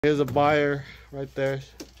Here's a buyer right there.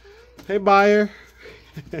 Hey buyer.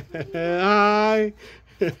 Hi.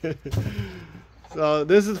 So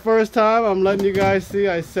this is the first time I'm letting you guys see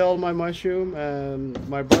I sell my mushroom, and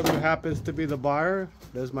my brother happens to be the buyer.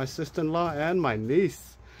 There's my sister-in-law and my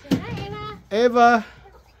niece. Hi, Ava.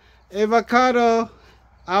 Ava. Avocado.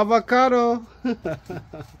 Avocado.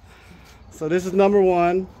 So this is number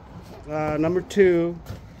 1, number 2,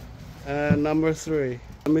 and number 3.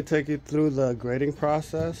 Let me take you through the grading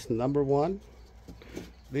process. Number 1.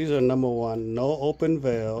 These are number 1, no open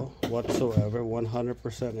veil whatsoever,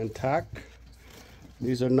 100% intact.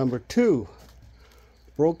 These are number 2,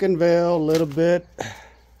 broken veil a little bit.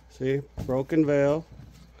 See, broken veil,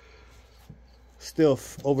 still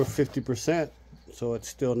over 50%, so it's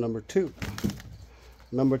still number 2.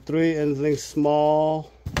 Number 3, anything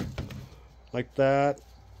small like that,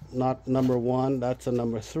 not number 1, that's a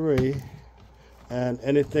number 3. And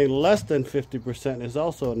anything less than 50% is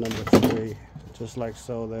also a number 3. Just like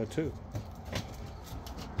so there too.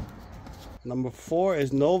 Number 4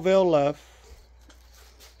 is no veil left,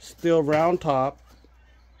 still round top,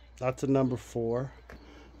 that's a number 4.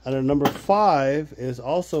 And a number 5 is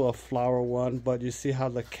also a flower one, but you see how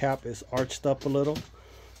the cap is arched up a little,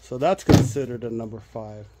 so that's considered a number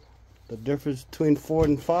 5. The difference between 4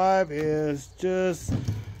 and 5 is just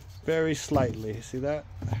very slightly. See that?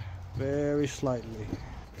 Very slightly.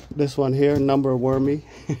 This one here, number wormy.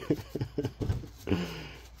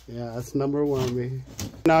 Yeah, that's number wormy.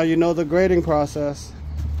 Now you know the grading process.